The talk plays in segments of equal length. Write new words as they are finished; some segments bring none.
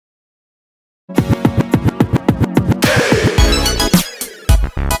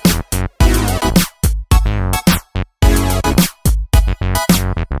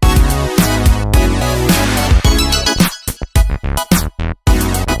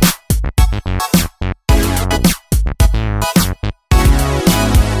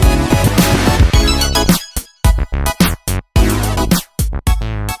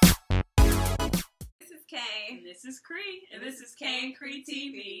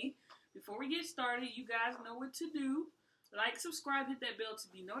TV. Before we get started, you guys know what to do. Like, subscribe, hit that bell to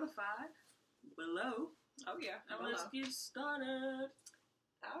be notified below. Oh, yeah. And let's get started.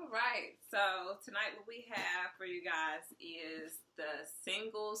 All right. So, tonight what we have for you guys is the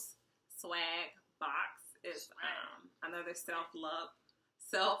Singles Swag Box. It's another self-love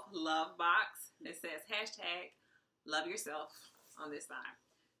box. It says hashtag love yourself on this side.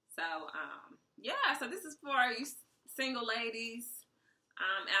 So, so this is for you single ladies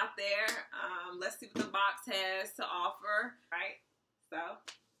out there. Let's see what the box has to offer, right? So,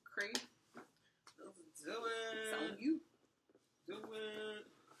 Cree, Let's do it. it's on you. Do it.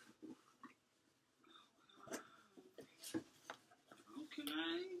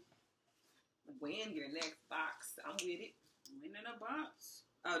 Okay. Win your next box. I'm with it. Win in a box.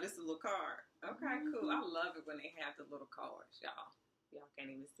 Oh, this is a little card. Okay, cool. I love it when they have the little cards, y'all. Y'all can't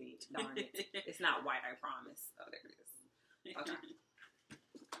even see it. Darn it. It's not white, I promise. Oh, there it is. Okay.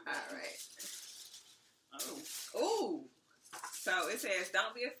 All right. Oh. Ooh. So it says,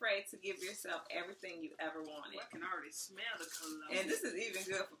 don't be afraid to give yourself everything you ever wanted. I can already smell the cologne. And this is even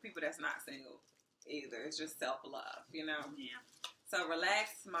good for people that's not single either. It's just self-love, you know? Yeah. So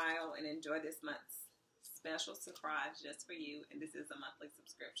relax, smile, and enjoy this month's special surprise just for you. And this is a monthly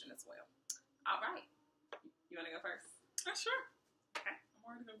subscription as well. All right. You want to go first? Sure. Okay. I'm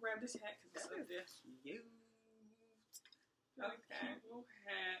already going to grab this hat because it's up there. You. Okay. Okay. Little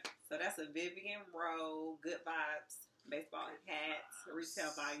hat. So that's a Vivian Rowe Good Vibes baseball hat. Retail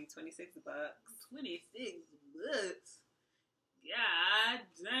value $26. 26 bucks. God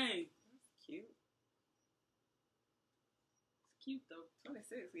dang. Cute. It's cute though.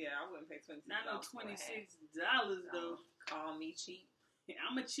 26. Yeah, I wouldn't pay $26. Not no for a hat. $26 though. Call me cheap.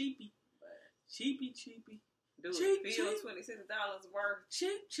 I'm a cheapie. But Cheapie. dude, Cheap, feel cheap. $26 worth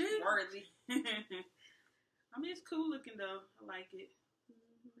Cheap. worthy. I mean, it's cool looking though. I like it.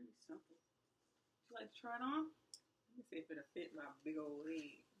 Pretty simple. You like to try it on? Let me see if it'll fit my big old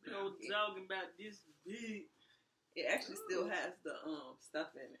head. Big old dog about this big. It actually still has the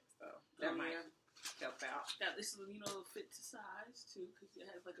stuff in it, so that might help out. Now this is, it'll fit to size too, because it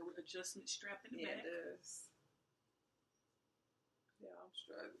has like a adjustment strap in the Yeah, back. it does. Yeah, I'm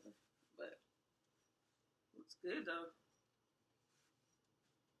struggling, but Looks good though.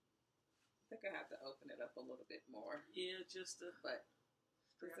 I think I have to open it up a little bit more. Yeah, just But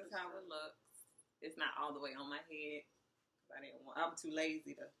this is how it looks. It's not all the way on my head. I'm too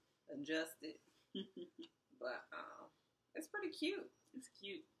lazy to adjust it. But it's pretty cute. It's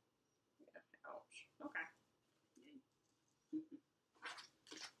cute. Yeah. Ouch. Okay.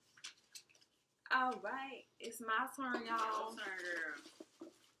 All right, it's my turn, y'all.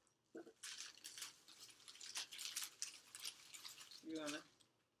 You wanna?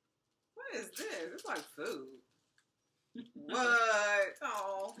 What is this? It's like food. What?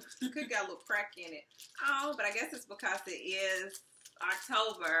 Oh, could got a little crack in it. Oh, but I guess it's because it is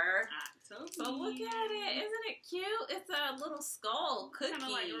October. So look at it. Isn't it cute? It's a little skull cookie. Kind of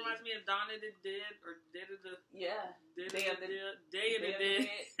like, it reminds me of Dawn of the Dead or Dead of the... Yeah. Day of the Dead.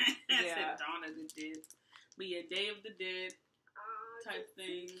 I said Dawn of the Dead. But yeah, Day of the Dead type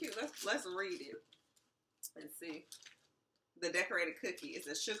thing. Cute. Let's read it and see. The decorated cookie is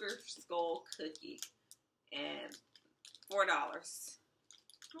a sugar skull cookie. And $4. Okay.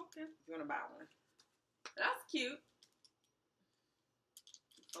 If you want to buy one. That's cute.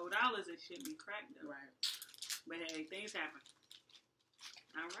 $4, it shouldn't be cracked though. Right. But hey, things happen.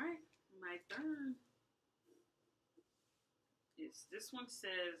 Alright. My turn. This one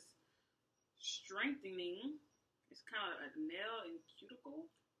says strengthening. It's kind of a nail and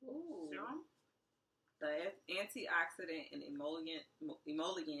cuticle serum. The antioxidant and emollient,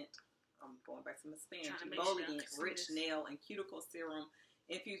 I'm going back to my Spanish, Trying to make sure I emollient can see rich this. nail and cuticle serum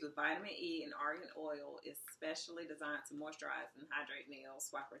infused with vitamin E and argan oil is specially designed to moisturize and hydrate nails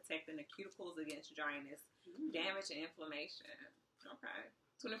while protecting the cuticles against dryness, damage, and inflammation. Okay.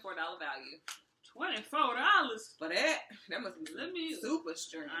 $24 value. $24. But that must be super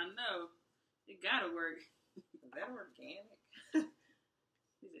strength. I know. It gotta work. Is that organic?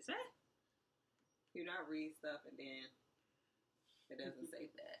 Is it say? You not read stuff and then it doesn't say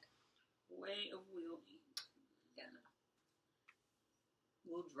that. Way of wielding. Yeah.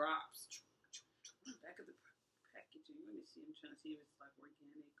 Little drops. Back of the packaging. Let me see. I'm trying to see if it's like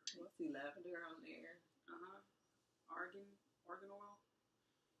organic. Let's see lavender on there. Argan oil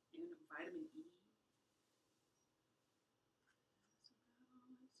and vitamin E.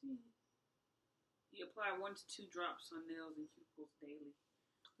 Let's see. You apply 1 to 2 drops on nails and cuticles daily.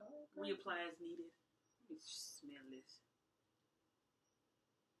 Reapply as needed. Let me smell this.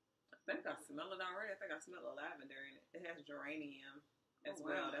 I think I smell it already. I think I smell the lavender in it. It has geranium as Oh,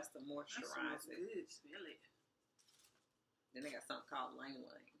 well. wow. That's to moisturize That smells it. good. Smell it. Then they got something called Lang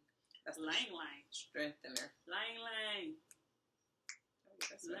Lang. That's the Lang Lang. strengthener. Lang Lang. Oh, yeah,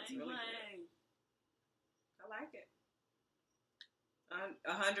 that smells Lang really Lang. good. I like it.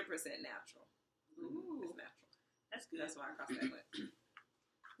 100% natural. Ooh. It's natural. That's good. That's why it costs that much.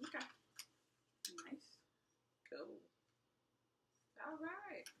 Okay. Nice. Cool. All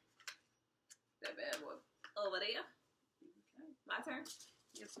right. That bad boy over there. Okay. My turn.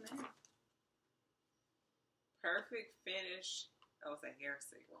 Yes, ma'am. Perfect finish. Oh, it's a hair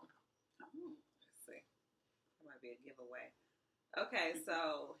serum. Oh. Let's see. That might be a giveaway. Okay,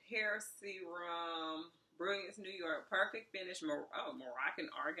 so hair serum, Brilliance New York, perfect finish. Moroccan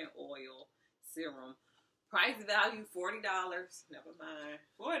argan oil serum. Price value $40. Never mind.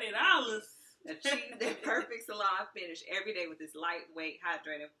 $40. Achieve the perfect salon finish every day with this lightweight,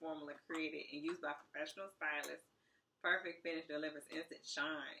 hydrating formula created and used by professional stylists. Perfect finish delivers instant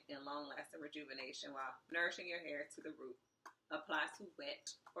shine and long-lasting rejuvenation while nourishing your hair to the root. Apply to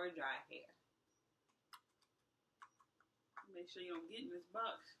wet or dry hair. Make sure you don't get in this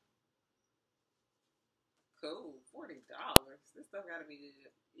box. Cool. $40. This stuff gotta be good.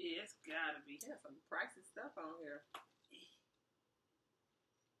 Yeah, it's gotta be. Yeah, some pricey stuff on here.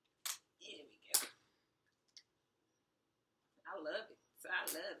 Here we go. I love it. I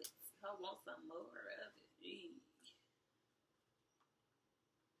love it. I want some more of it.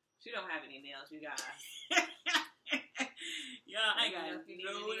 She don't have any nails, you guys. Y'all, I got Enough, you need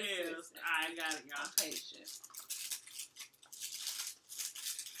no any nails. assistance. I got it, y'all. I'm patient.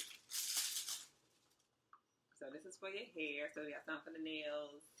 So this is for your hair. So we got some for the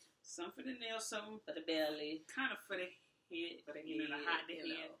nails, Some for the nails, some for the belly, kind of for the head. for the You know, to hide the you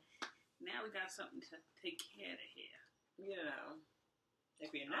head. know. Now we got something to take care of the hair. You know.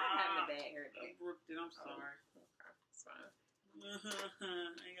 If you're not having a bad hair I day. brooked it. I'm sorry. Okay, it's fine. I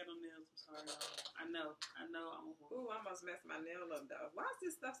ain't got no nails. I'm sorry, y'all. I know. I'm a whore. Ooh, I almost messed my nail up though. Why is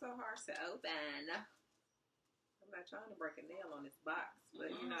this stuff so hard to open? I'm not trying to break a nail on this box,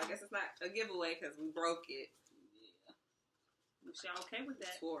 but you know, I guess it's not a giveaway because we broke it. Yeah. Was y'all okay with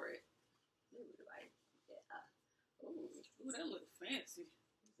that? Tore it. We were like, yeah. Ooh, that look fancy.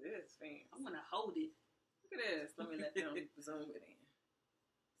 This is fancy. I want to hold it. Look at this. Let me let them zoom it in.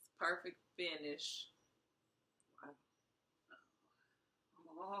 It's perfect finish.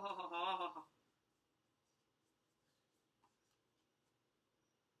 Wow. Oh.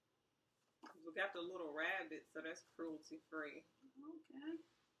 We got the little rabbit, so that's cruelty free. Okay.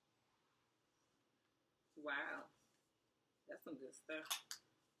 Wow. That's some good stuff.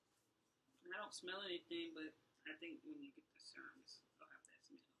 I don't smell anything, but I think when you get the serum, it'll have that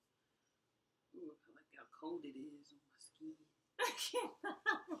smell. Ooh, I like how cold it is on my skin.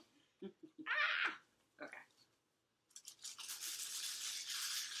 Okay.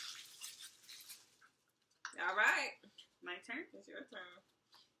 All right. My turn? It's your turn.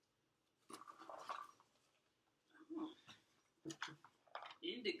 Oh.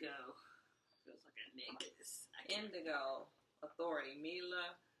 Indigo. Feels like a necklace. Indigo Authority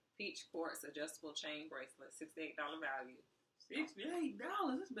Mila Peach Quartz Adjustable Chain Bracelet, $68 value. $68.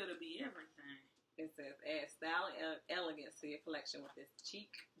 This better be everything. It says add style and elegance to your collection with this chic,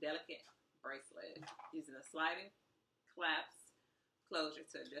 delicate bracelet using a sliding clasp closure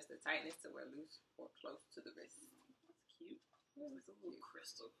to adjust the tightness to wear loose or close to the wrist. That's cute. It's a little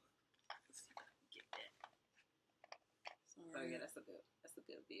crystal. Let's see if I can get that. Oh yeah, that's a good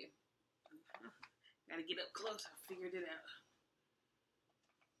view. Gotta get up close. I figured it out.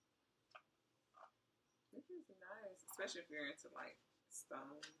 This is nice, especially if you're into like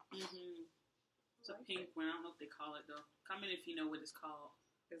stone. Mm-hmm. It's a like pink one. I don't know what they call it though. Comment if you know what it's called.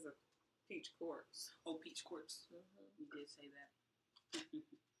 It's a peach quartz. Oh, peach quartz. Mm-hmm. You did say that.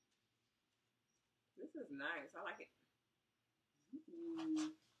 This is nice. I like it.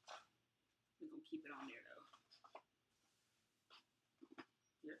 We're gonna keep it on there though.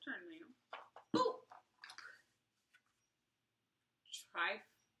 Your turn, ma'am. Ooh.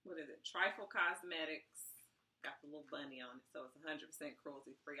 What is it? Trifle Cosmetics. Got the little bunny on it, so it's 100%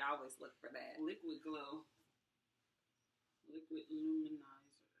 cruelty free. I always look for that. Liquid Glow. Liquid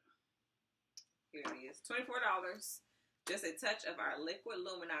Luminizer. Here it is. $24. Just a touch of our liquid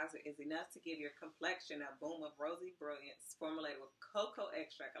luminizer is enough to give your complexion a boom of rosy brilliance formulated with cocoa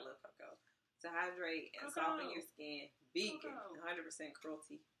extract. I love cocoa. To hydrate and soften your skin. Vegan, 100%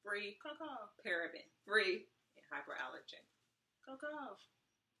 cruelty free, Cocoa. paraben free, and hyperallergen. Cocoa.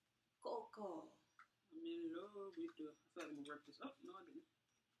 Cocoa. I'm in love with the. I feel like I'm gonna rip this up. No, I didn't.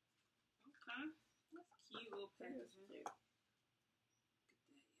 Okay. That's cute little packaging. Look at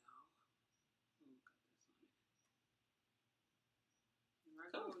that, y'all. Oh, got this on it.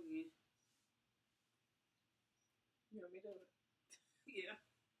 Let me do it. Yeah.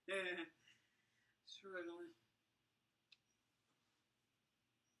 Struggling.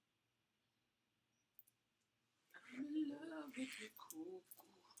 I'm in love with you, cool.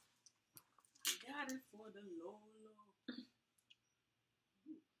 Got it for the low.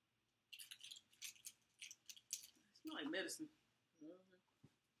 It smells like medicine. Mm-hmm.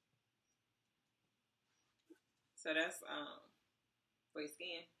 So that's for your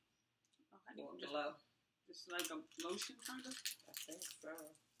skin. Or below. It's like a lotion kind of. I think so.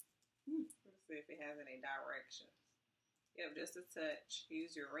 Let's see if it has any directions. Yep, just a touch.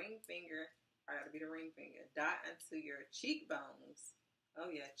 Use your ring finger. I gotta be the ring finger. Dot into your cheekbones. Oh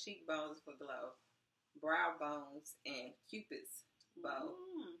yeah, cheekbones for glow. Brow bones and Cupid's bow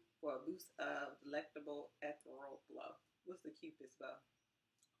for a boost of delectable ethereal glow. What's the Cupid's bow?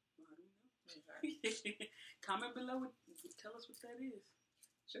 I don't know. Okay. Comment below. Tell us what that is.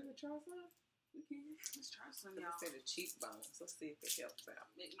 Should we try some? We can. Let's try some, y'all. It said the cheekbones. Let's see if it helps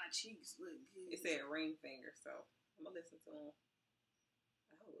out. Make my cheeks look good. It said ring finger, so I'm gonna listen to them.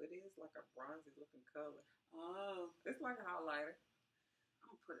 Oh, it is like a bronzy looking color. Oh, it's like a highlighter.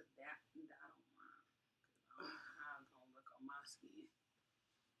 I'm gonna put a dot on mine. I don't know how it's gonna look on my skin.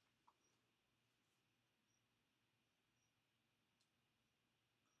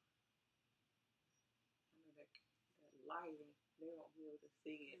 I know that lighting, they won't be able to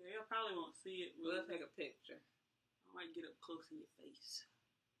see it. Yeah, they probably won't see it. We'll take a picture. I might get up close in your face.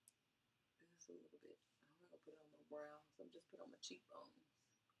 Just a little bit. I'm not gonna put it on my brows. I'm just put it on my cheekbones.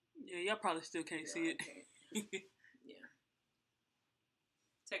 Yeah, y'all probably still can't see it. Yeah.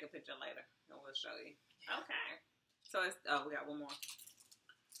 Take a picture later and we'll show you. Okay. So it's we got one more.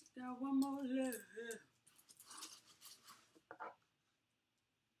 Got one more left.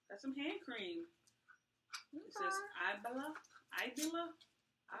 Got some hand cream. Okay. It says Ibella.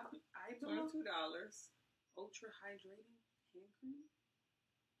 $22. Ultra hydrating hand cream.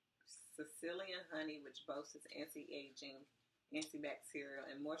 Sicilian honey, which boasts its anti-aging, antibacterial,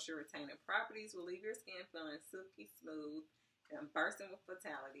 and moisture retaining properties, will leave your skin feeling silky smooth and bursting with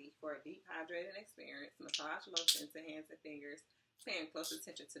vitality. For a deep hydrating experience, massage lotion to hands and fingers, paying close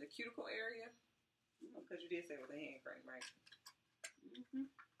attention to the cuticle area. Because you did say it was a hand cream, right?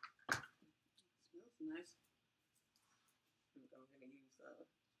 Mm-hmm. Smells nice. I'm going to use some.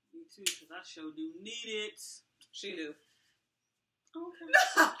 Me too, because I sure do need it. She do. Okay.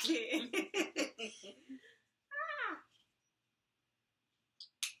 I'm kidding.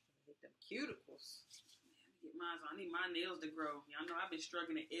 Hit them cuticles. Get mine. I need my nails to grow. Y'all know I've been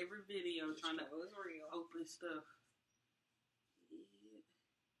struggling in every video trying to open stuff. Yeah.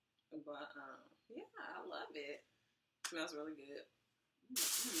 But yeah, I love it. Smells really good.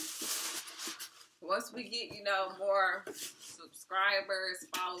 Once we get, more subscribers,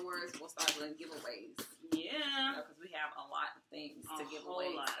 followers, we'll start doing giveaways. Yeah. Because we have a lot of things to give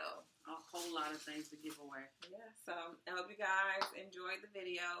away. A whole lot of things to give away. Yeah. So I hope you guys enjoyed the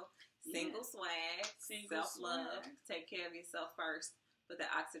video. Single swag. Self-love. Take care of yourself first. Put the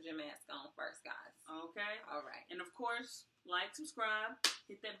oxygen mask on first, guys. Okay. All right. And of course, like, subscribe,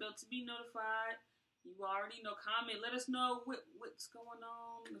 hit that bell to be notified. You already know. Comment. Let us know what's going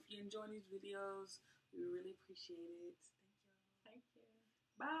on. If you enjoy these videos, we really appreciate it.